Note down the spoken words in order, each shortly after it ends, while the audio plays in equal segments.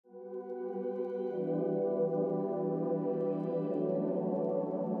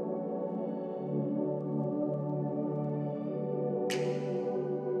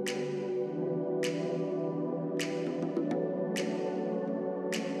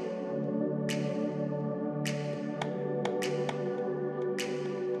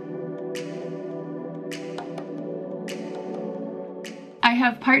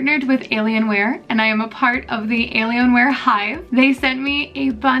have partnered with Alienware and I am a part of the Alienware Hive. They sent me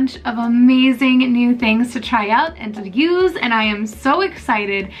a bunch of amazing new things to try out and to use, and I am so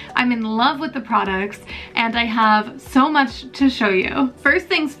excited. I'm in love with the products and I have so much to show you. First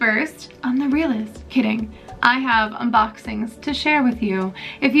things first, I'm the realist. Kidding. I have unboxings to share with you.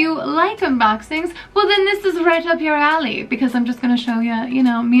 If you like unboxings, well then this is right up your alley, because I'm just gonna show you, you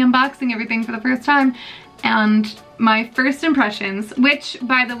know, me unboxing everything for the first time. And my first impressions, which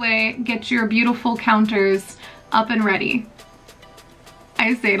by the way, get your beautiful counters up and ready.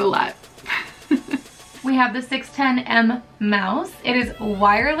 I say it a lot. We have the 610M mouse. It is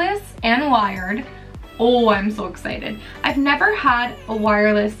wireless and wired. Oh, I'm so excited. I've never had a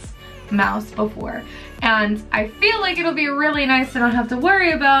wireless mouse before, and I feel like it'll be really nice to not have to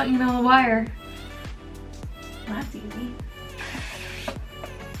worry about, you know, the wire. That's easy.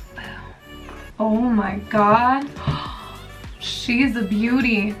 Oh my god. She's a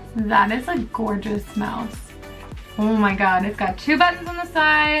beauty. That is a gorgeous mouse. Oh my god, it's got 2 buttons on the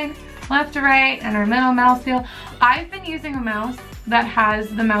side, left to right, and our middle mouse wheel. I've been using a mouse that has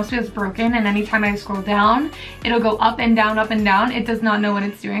the mouse wheels broken, and anytime I scroll down, it'll go up and down, up and down. It does not know what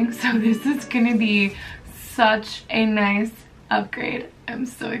it's doing, so this is gonna be such a nice upgrade. I'm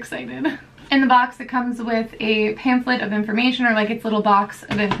so excited. In the box, it comes with a pamphlet of information, or like its little box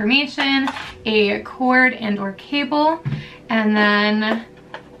of information, a cord and or cable, and then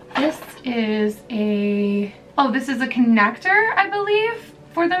this is a, oh, this is a connector, I believe,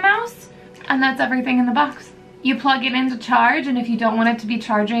 for the mouse, and that's everything in the box. You plug it in to charge, and if you don't want it to be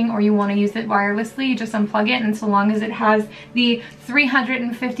charging or you want to use it wirelessly, you just unplug it, and so long as it has the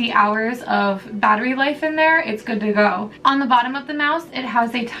 350 hours of battery life in there, it's good to go. On the bottom of the mouse, it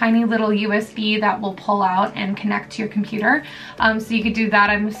has a tiny little USB that will pull out and connect to your computer. So you could do that,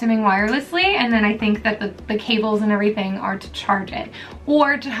 I'm assuming, wirelessly, and then I think that the cables and everything are to charge it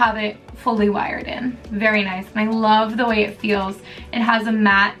or to have it fully wired in. Very nice, and I love the way it feels. It has a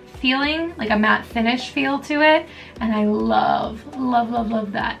matte feeling, like a matte finish feel to it, and I love, love, love,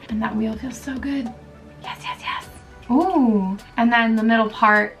 love that. And that wheel feels so good. Yes, yes, yes. Ooh, and then the middle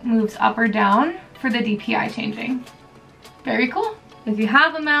part moves up or down for the DPI changing. Very cool. If you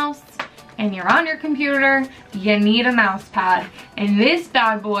have a mouse and you're on your computer, you need a mouse pad, and this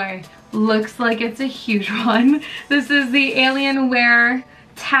bad boy looks like it's a huge one. This is the Alienware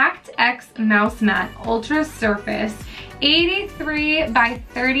Tact X Mouse Mat Ultra Surface, 83 by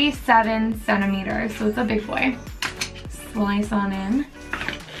 37 centimeters, so it's a big boy. Slice on in.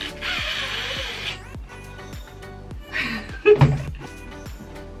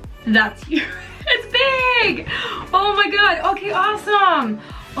 That's huge. It's big! Oh my god, okay, awesome!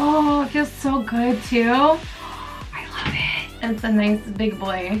 Oh, it feels so good too. I love it. It's a nice big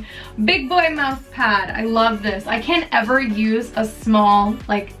boy mouse pad. I love this. I can't ever use a small,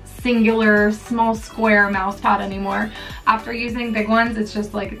 like, singular small square mouse pad anymore. After using big ones, it's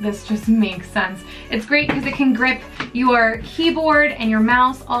just like, this just makes sense. It's great because it can grip your keyboard and your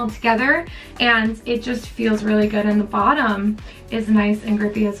mouse all together, and it just feels really good, and the bottom is nice and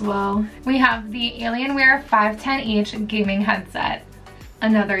grippy as well. We have the Alienware 510H gaming headset.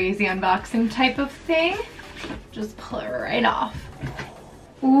 Another easy unboxing type of thing. Just pull it right off.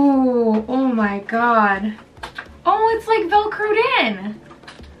 Ooh, oh my god. Oh, it's like Velcroed in.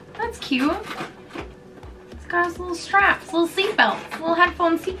 That's cute. It's got its little straps, little seat belts, little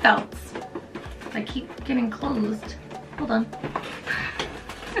headphone seat belts. I keep getting closed. Hold on.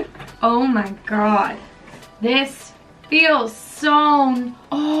 Oh my god. This feels so,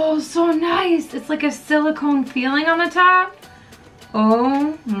 oh, so nice. It's like a silicone feeling on the top.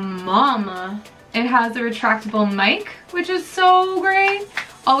 Oh, mama. It has a retractable mic, which is so great.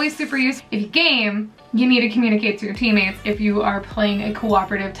 Always super useful. If you game, you need to communicate to your teammates if you are playing a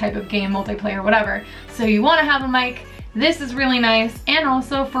cooperative type of game, multiplayer, whatever. So you want to have a mic. This is really nice. And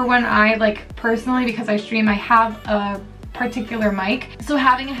also for when I, like, personally, because I stream, I have a particular mic. So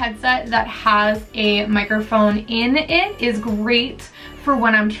having a headset that has a microphone in it is great for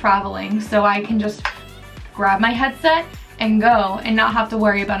when I'm traveling. So I can just grab my headset and go and not have to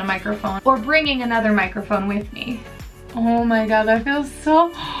worry about a microphone or bringing another microphone with me. Oh my god, that feels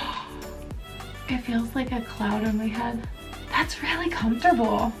so, it feels like a cloud on my head. That's really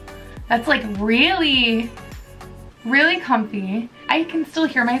comfortable. That's like really, really comfy. I can still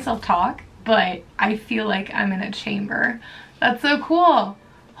hear myself talk, but I feel like I'm in a chamber. That's so cool. Oh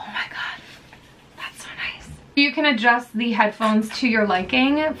my god, that's so nice. You can adjust the headphones to your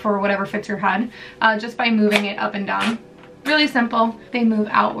liking for whatever fits your head, just by moving it up and down. Really simple. They move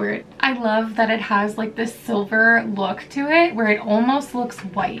outward. I I love that it has like this silver look to it where it almost looks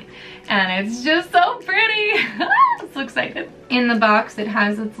white, and it's just so pretty. I'm so excited. In the box, it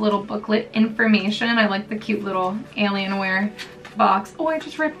has its little booklet information. I like the cute little Alienware box. Oh, I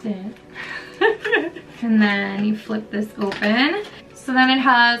just ripped it. And then you flip this open. So then it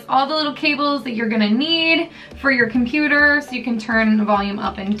has all the little cables that you're gonna need for your computer, so you can turn the volume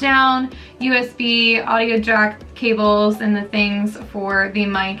up and down, USB, audio jack cables, and the things for the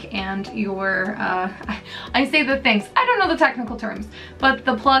mic and your, I say the things, I don't know the technical terms, but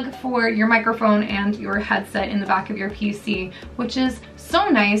the plug for your microphone and your headset in the back of your PC, which is so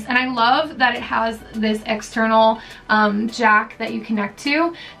nice. And I love that it has this external jack that you connect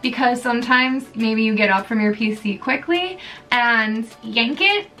to, because sometimes maybe you get up from your PC quickly and yank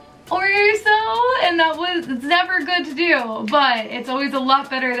it or so, and it's never good to do, but it's always a lot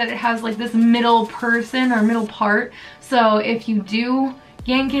better that it has like this middle person or middle part. So if you do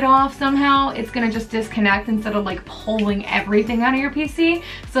yank it off somehow, it's gonna just disconnect instead of like pulling everything out of your PC.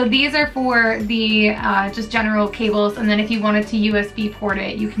 So these are for the just general cables, and then if you wanted to USB port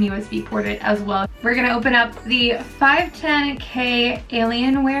it, you can USB port it as well. We're gonna open up the 510K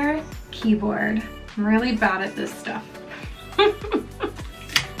Alienware keyboard. I'm really bad at this stuff. Oh,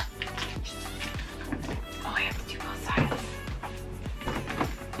 I have to do both sides.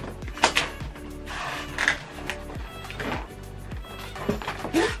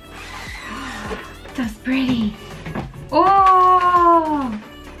 That's pretty. Oh!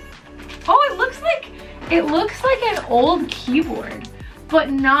 Oh, it looks like an old keyboard,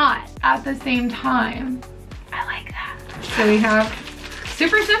 but not at the same time. I like that. So we have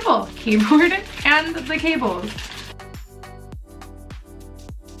super simple keyboard and the cables.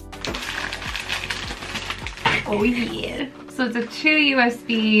 Oh yeah. So it's a 2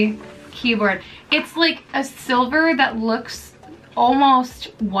 USB keyboard. It's like a silver that looks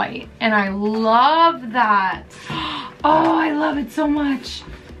almost white, and I love that. Oh, I love it so much.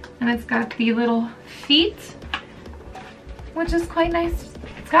 And it's got the little feet, which is quite nice.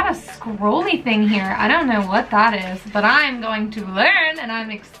 It's got a scrolly thing here. I don't know what that is, but I'm going to learn, and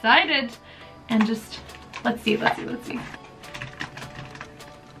I'm excited. And just, let's see.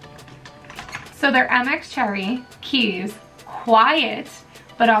 So they're MX Cherry keys, quiet,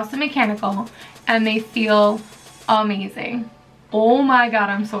 but also mechanical, and they feel amazing. Oh my God,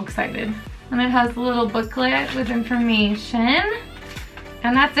 I'm so excited. And it has a little booklet with information,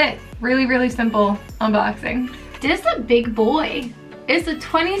 and that's it. Really, really simple unboxing. This is a big boy. It's a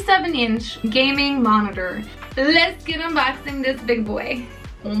 27-inch gaming monitor. Let's get unboxing this big boy.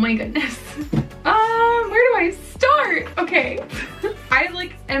 Oh my goodness. Where do I start? Okay. I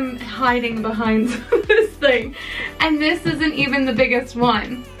like am hiding behind this thing, and this isn't even the biggest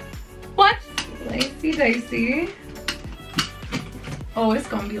one. What? Dicey dicey. Oh, it's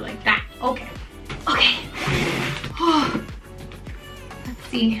gonna be like that. Okay. Okay. Oh. Let's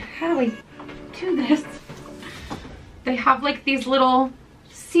see. How do I do this? They have like these little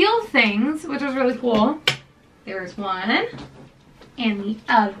seal things, which is really cool. There's one. And the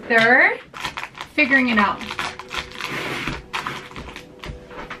other. Figuring it out.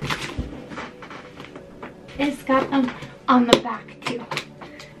 It's got them on the back too.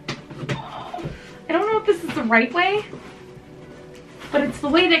 I don't know if this is the right way, but it's the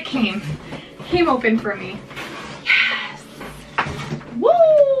way that came open for me. Yes.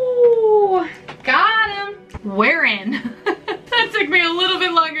 Woo! Got him. We're in. That took me a little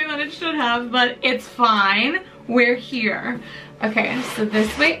bit longer than it should have, but it's fine. We're here. Okay, so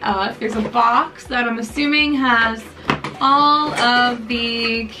this way up, there's a box that I'm assuming has all of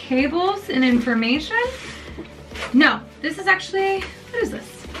the cables and information. No, this is actually, what is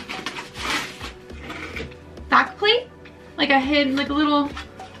this? Back plate? Like a little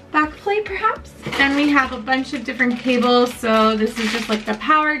back plate perhaps? Then we have a bunch of different cables. So this is just like the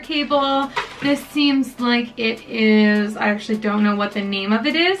power cable. This seems like it is, I actually don't know what the name of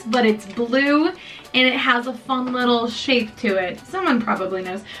it is, but it's blue and it has a fun little shape to it. Someone probably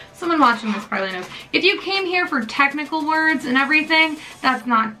knows. Someone watching this probably knows. If you came here for technical words and everything, that's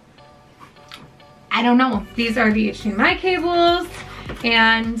not, I don't know. These are the HDMI cables,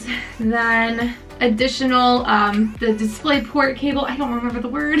 and then additional, the display port cable. I don't remember the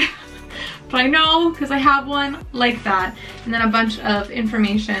word, but I know because I have one like that. And then a bunch of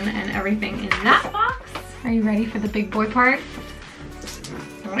information and everything in that box. Are you ready for the big boy part?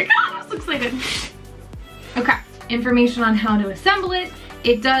 Oh my God, I'm so excited. Okay, information on how to assemble it.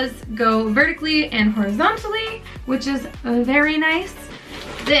 It does go vertically and horizontally, which is very nice.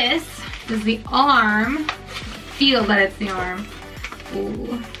 This is the arm. Feel that it's the arm.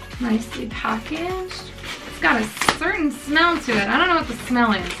 Ooh, nicely packaged. It's got a certain smell to it. I don't know what the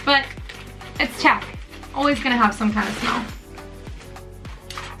smell is, but It's tech. Always gonna have some kind of smell.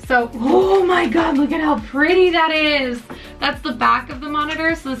 So, oh my God, look at how pretty that is. That's the back of the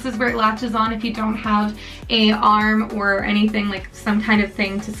monitor. So this is where it latches on if you don't have a arm or anything, like some kind of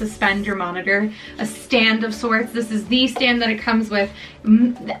thing to suspend your monitor. A stand of sorts. This is the stand that it comes with.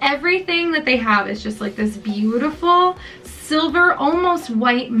 Everything that they have is just like this beautiful silver, almost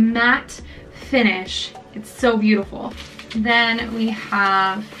white matte finish. It's so beautiful. Then we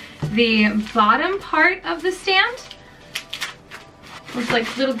have the bottom part of the stand. Looks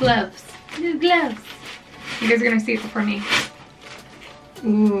like little gloves. Little gloves. You guys are gonna see it before me.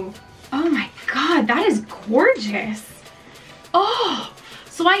 Ooh. Oh my God, that is gorgeous. Oh,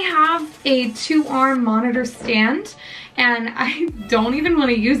 so I have a 2-arm monitor stand and I don't even want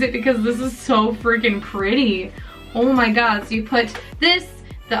to use it because this is so freaking pretty. Oh my God, so you put this,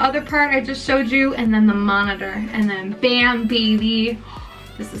 the other part I just showed you, and then the monitor, and then bam, baby.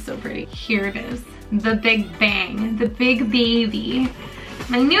 This is so pretty. Here it is. The big bang, the big baby.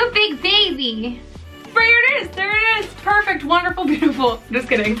 My new big baby. There it is, there it is. Perfect, wonderful, beautiful. Just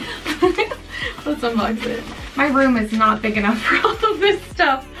kidding. Let's unbox it. My room is not big enough for all of this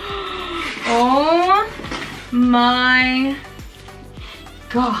stuff. Oh my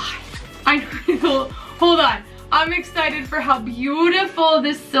God. Hold on. I'm excited for how beautiful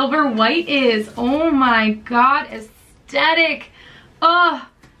this silver white is. Oh my God, aesthetic. Oh,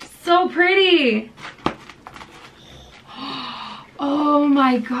 so pretty. Oh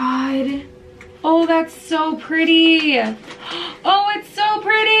my God. Oh, that's so pretty. Oh, it's so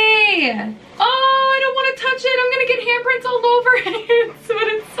pretty. Oh, I don't want to touch it. I'm gonna get handprints all over it. But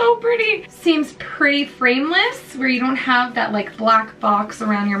it's so pretty. Seems pretty frameless, where you don't have that like black box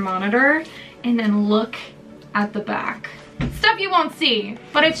around your monitor. And then look at the back. Stuff you won't see,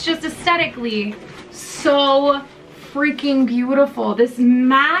 but it's just aesthetically so freaking beautiful. This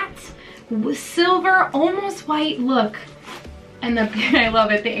matte silver, almost white look. And I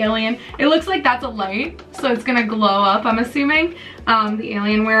love it, the alien. It looks like that's a light, so it's gonna glow up, I'm assuming. The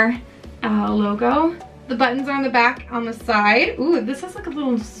Alienware logo. The buttons are on the back, on the side. Ooh, this has like a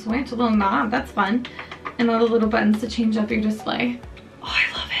little switch, a little knob, that's fun. And all the little buttons to change up your display. Oh, I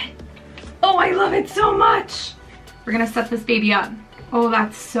love it. Oh, I love it so much. We're gonna set this baby up. Oh,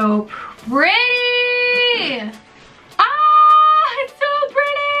 that's so pretty. Ah, it's so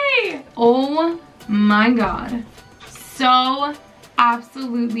pretty. Oh my God. So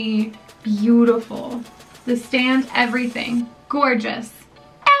absolutely beautiful. The stand, everything. Gorgeous.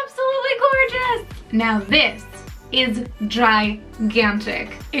 Absolutely gorgeous. Now this is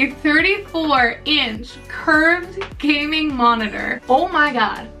gigantic. A 34-inch curved gaming monitor. Oh my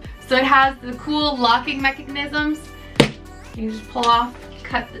God. So it has the cool locking mechanisms. You just pull off,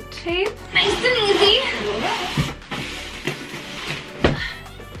 cut the tape. Nice and easy.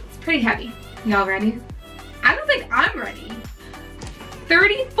 It's pretty heavy. Y'all ready? I don't think I'm ready.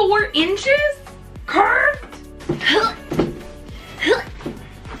 34 inches? Curved?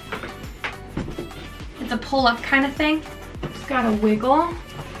 It's a pull-up kind of thing. Just gotta wiggle.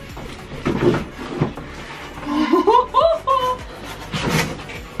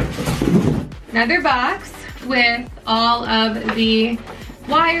 Another box with all of the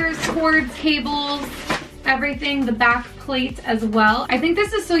wires, cords, cables, everything, the back plate as well. I think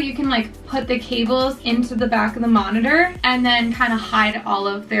this is so you can like put the cables into the back of the monitor and then kind of hide all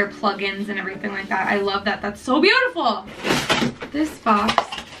of their plugins and everything like that. I love that. That's so beautiful. This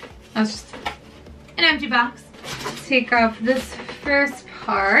box, that's just an empty box. Take off this first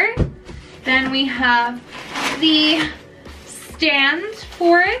part. Then we have the stand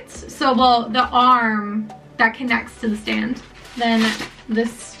for it. So, well, the arm that connects to the stand. Then the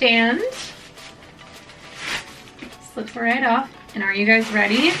stand slips right off. And are you guys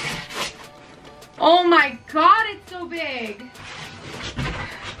ready? Oh my God, it's so big.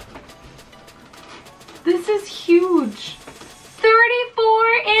 This is huge.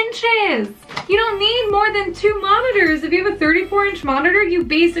 34 inches. You don't need more than 2 monitors. If you have a 34-inch monitor, you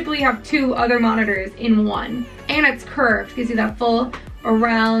basically have 2 other monitors in one. And it's curved. Gives you that full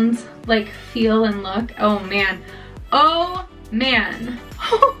around like feel and look. Oh man. Oh man.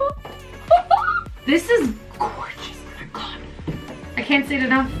 This is gorgeous. Oh my God. I can't say it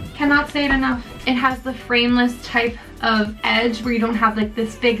enough. Cannot say it enough. It has the frameless type of edge where you don't have like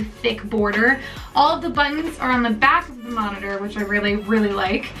this big thick border. All of the buttons are on the back of the monitor, which I really, really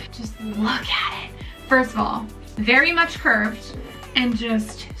like. Just look at it. First of all, very much curved and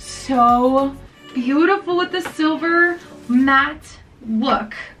just so beautiful with the silver matte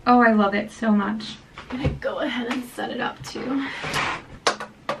look. Oh, I love it so much. I'm gonna go ahead and set it up too.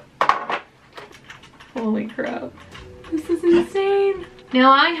 Holy crap. This is insane.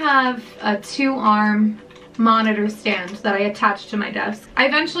 Now I have a 2-arm monitor stand that I attach to my desk. I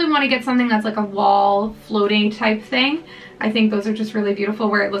eventually want to get something that's like a wall floating type thing. I think those are just really beautiful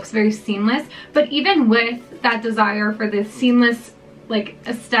where it looks very seamless. But even with that desire for this seamless like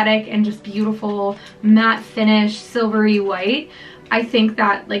aesthetic and just beautiful matte finish, silvery white, I think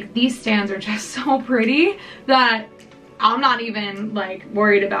that like these stands are just so pretty that I'm not even like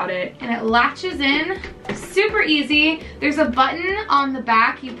worried about it. And it latches in super easy. There's a button on the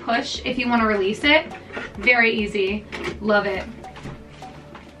back you push if you want to release it. Very easy. Love it.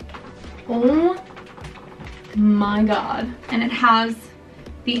 Oh my god. And it has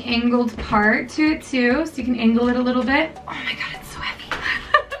the angled part to it too, so you can angle it a little bit. Oh my god, it's so heavy.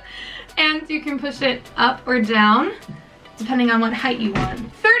 And you can push it up or down depending on what height you want.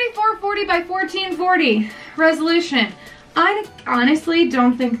 3440 by 1440 resolution. I honestly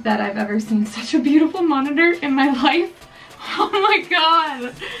don't think that I've ever seen such a beautiful monitor in my life. Oh my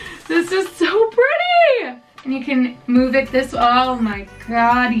god, this is so pretty. And you can move it this, oh my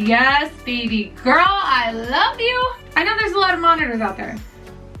god, yes baby girl, I love you. I know there's a lot of monitors out there,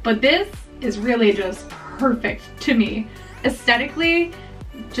 but this is really just perfect to me. Aesthetically,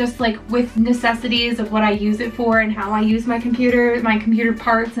 just like with necessities of what I use it for and how I use my computer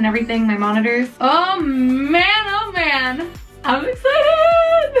parts and everything, my monitors. Oh man, I'm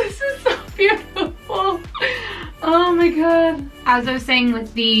excited. This is so beautiful. Oh my god. As I was saying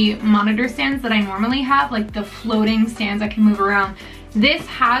with the monitor stands that I normally have, like the floating stands I can move around, this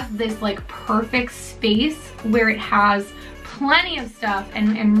has this like perfect space where it has plenty of stuff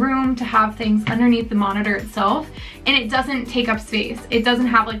and room to have things underneath the monitor itself, and it doesn't take up space. It doesn't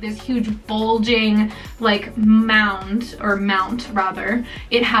have like this huge bulging like mount rather.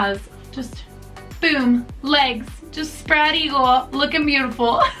 It has just boom, legs, just spread eagle, looking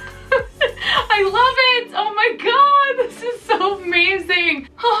beautiful. I love it. Oh my god, this is so amazing.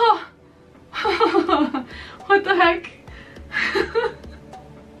 What the heck?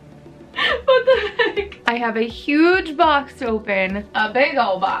 What the heck? I have a huge box to open, a big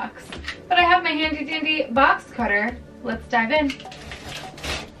old box. But I have my handy dandy box cutter. Let's dive in.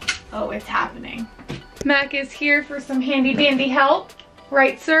 Oh, it's happening. Mac is here for some handy dandy help.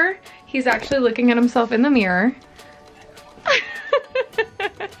 Right, sir? He's actually looking at himself in the mirror.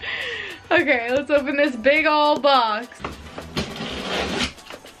 Okay, let's open this big old box.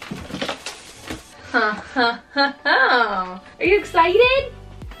 Are you excited?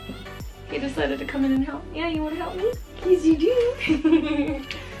 You decided to come in and help. Yeah, you want to help me? Yes, you do.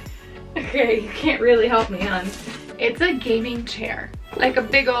 Okay, you can't really help me, hon. It's a gaming chair. Like a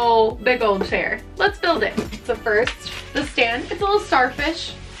big old chair. Let's build it. So first, the stand. It's a little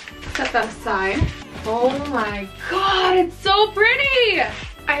starfish. Set that aside. Oh my god, it's so pretty!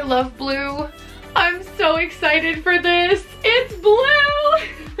 I love blue. I'm so excited for this. It's blue!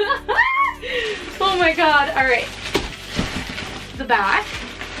 Oh my god, alright. The back.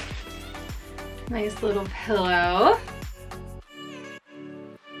 Nice little pillow.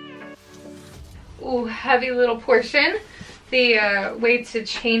 Ooh, heavy little portion. The way to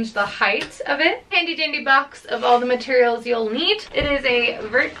change the height of it. Handy dandy box of all the materials you'll need. It is a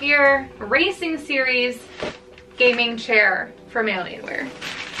Vertgear Racing Series gaming chair from Alienware.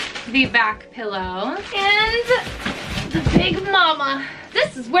 The back pillow and the big mama.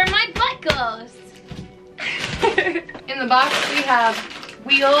 This is where my butt goes. In the box we have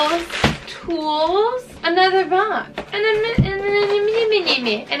wheels, tools, another box, and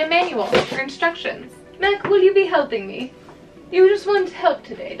a manual for instructions. Mac, will you be helping me? You just want help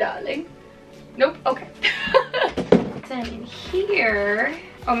today, darling. Nope, okay. Then in here,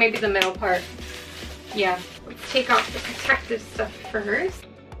 oh, maybe the middle part. Yeah, let's take off the protective stuff first.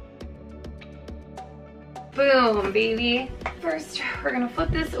 Boom, baby. First, we're gonna flip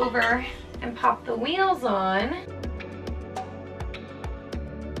this over and pop the wheels on.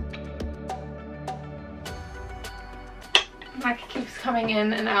 Mac keeps coming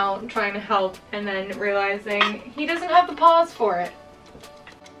in and out trying to help and then realizing he doesn't have the paws for it.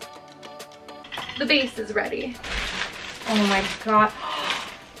 The base is ready. Oh my god.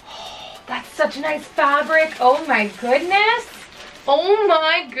 Oh, that's such a nice fabric. Oh my goodness. Oh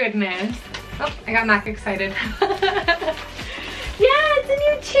my goodness. Oh, I got Mac excited. Yeah, it's a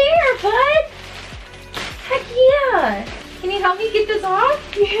new chair, bud. Heck yeah. Can you help me get this off?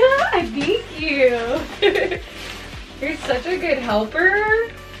 Yeah, thank you. You're such a good helper.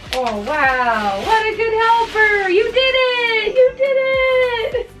 Oh, wow. What a good helper. You did it. You did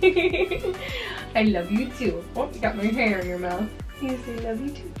it. I love you too. Oh, you got my hair in your mouth. Yes, I love you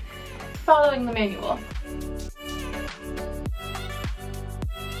too. Following the manual.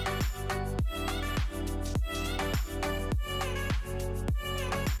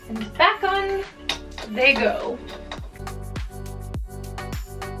 back on they go.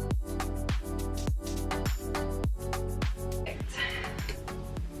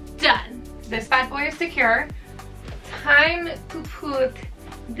 Done. This bad boy is secure. Time to put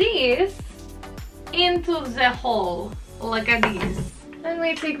these into the hole. Look at these. Then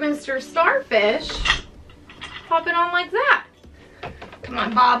we take Mr. Starfish, pop it on like that. Come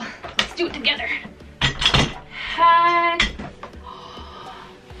on, Bob, let's do it together. Head.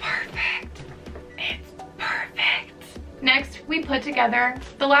 Perfect. It's perfect. Next, we put together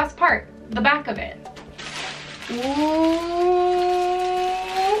the last part, the back of it. Ooh,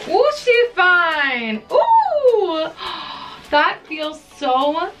 ooh, she's fine. Ooh, that feels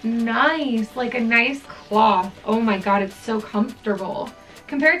so nice, like a nice cloth. Oh my God, it's so comfortable.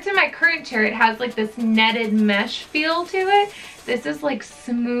 Compared to my current chair, it has like this netted mesh feel to it. This is like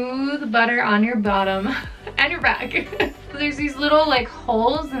smooth butter on your bottom and your back. So there's these little like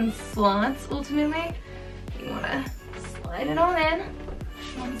holes and slots ultimately. You wanna slide it on in,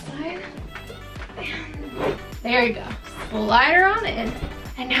 one side. There you go, slide her on in.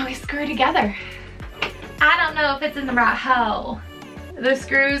 And now we screw together. I don't know if it's in the right hole. The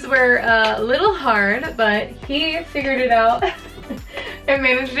screws were a little hard, but he figured it out and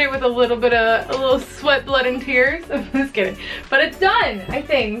managed it with a little sweat, blood, and tears. I'm just kidding. But it's done, I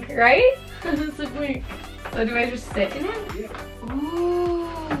think, right? So do I just sit in it? Yeah.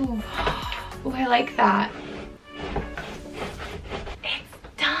 Ooh. Ooh, I like that. It's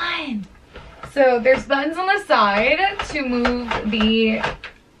done. So there's buttons on the side to move the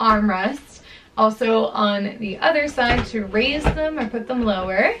armrests. Also on the other side to raise them or put them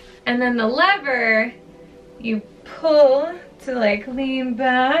lower. And then the lever you pull to like lean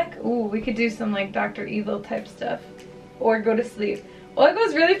back. Ooh, we could do some like Dr. Evil type stuff. Or go to sleep. Oh, it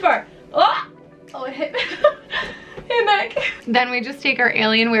goes really far. Oh, oh, it hit me. Hey, Mac. Then we just take our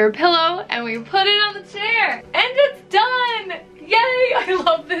Alienware pillow and we put it on the chair. And it's done. Yay, I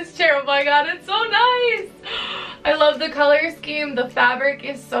love this chair. Oh my God, it's so nice. I love the color scheme. The fabric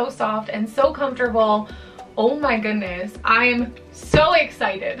is so soft and so comfortable. Oh my goodness, I'm so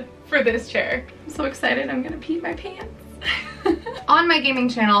excited for this chair. I'm so excited I'm gonna pee my pants. On my gaming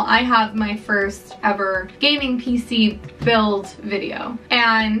channel, I have my first ever gaming PC build video.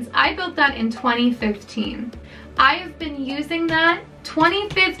 And I built that in 2015. I have been using that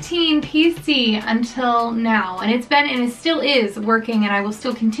 2015 PC until now, and it's been and it still is working, and I will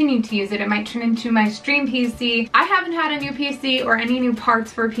still continue to use it. It might turn into my stream PC. I haven't had a new PC or any new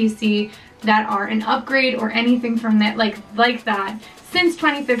parts for a PC that are an upgrade or anything from that like that since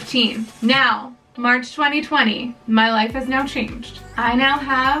 2015. Now, March 2020, my life has now changed. I now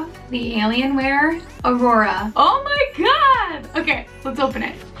have the Alienware Aurora. Oh my God! Okay, let's open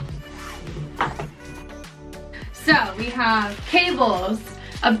it. So we have cables,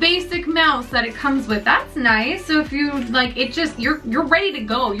 a basic mouse that it comes with. That's nice. So if you like it, just you're ready to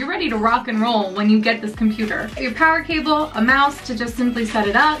go. You're ready to rock and roll when you get this computer. Your power cable, a mouse to just simply set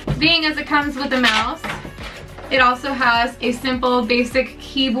it up. Being as it comes with a mouse, it also has a simple basic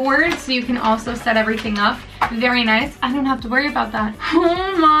keyboard, so you can also set everything up. Very nice. I don't have to worry about that.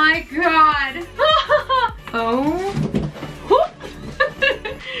 Oh my God. Oh.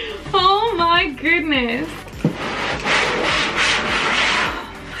 Oh my goodness.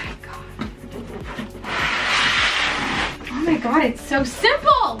 Oh my God, it's so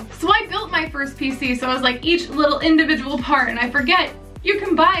simple. So I built my first PC, so I was like each little individual part, and I forget you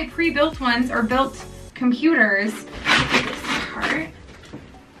can buy pre-built ones or built computers. Look at this part.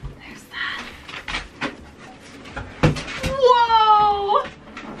 There's that. Whoa!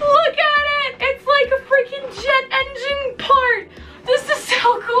 Look at it! It's like a freaking jet engine part. This is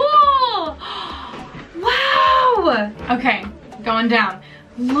so cool. Wow! Okay, going down.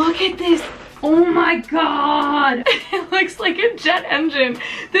 Look at this. Oh my God! It looks like a jet engine.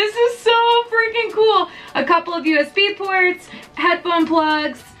 This is so freaking cool. A couple of USB ports, headphone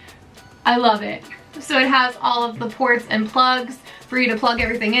plugs. I love it. So it has all of the ports and plugs for you to plug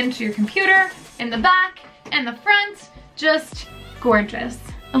everything into your computer, in the back and the front. Just gorgeous.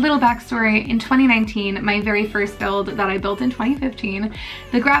 A little backstory, in 2019, my very first build that I built in 2015,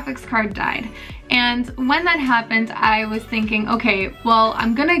 the graphics card died. And when that happened, I was thinking, okay, well,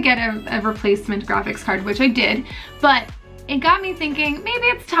 I'm gonna get a replacement graphics card, which I did, but it got me thinking, maybe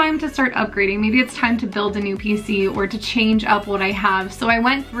it's time to start upgrading. Maybe it's time to build a new PC or to change up what I have. So I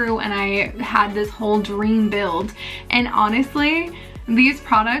went through and I had this whole dream build. And honestly, These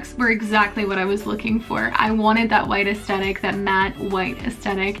products were exactly what I was looking for. I wanted that white aesthetic, that matte white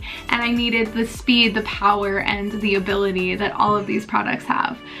aesthetic, and I needed the speed, the power, and the ability that all of these products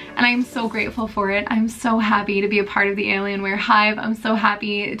have. And I'm so grateful for it. I'm so happy to be a part of the Alienware Hive. I'm so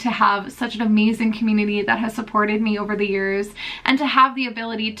happy to have such an amazing community that has supported me over the years, and to have the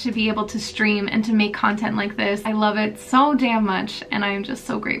ability to be able to stream and to make content like this. I love it so damn much, and I'm just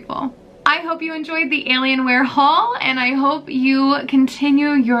so grateful. I hope you enjoyed the Alienware haul, and I hope you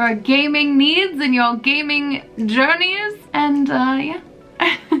continue your gaming needs and your gaming journeys, and yeah.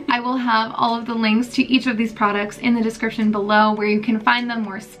 I will have all of the links to each of these products in the description below, where you can find them,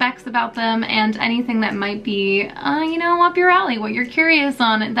 more specs about them, and anything that might be, you know, up your alley, what you're curious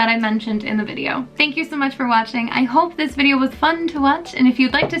on that I mentioned in the video. Thank you so much for watching. I hope this video was fun to watch, and if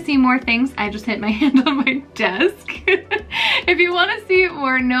you'd like to see more things, I just hit my hand on my desk. If you want to see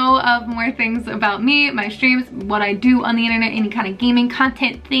or know of more things about me, my streams, what I do on the internet, any kind of gaming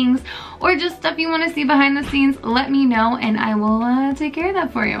content things, or just stuff you want to see behind the scenes, let me know and I will take care of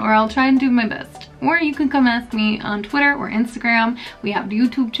that for you, or I'll try and do my best. Or you can come ask me on Twitter or Instagram. We have the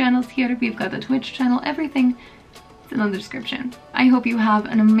YouTube channels here, we've got the Twitch channel, everything is in the description. I hope you have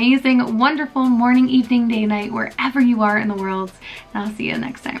an amazing, wonderful morning, evening, day, night, wherever you are in the world, and I'll see you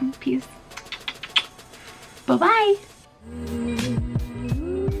next time. Peace. Bye-bye.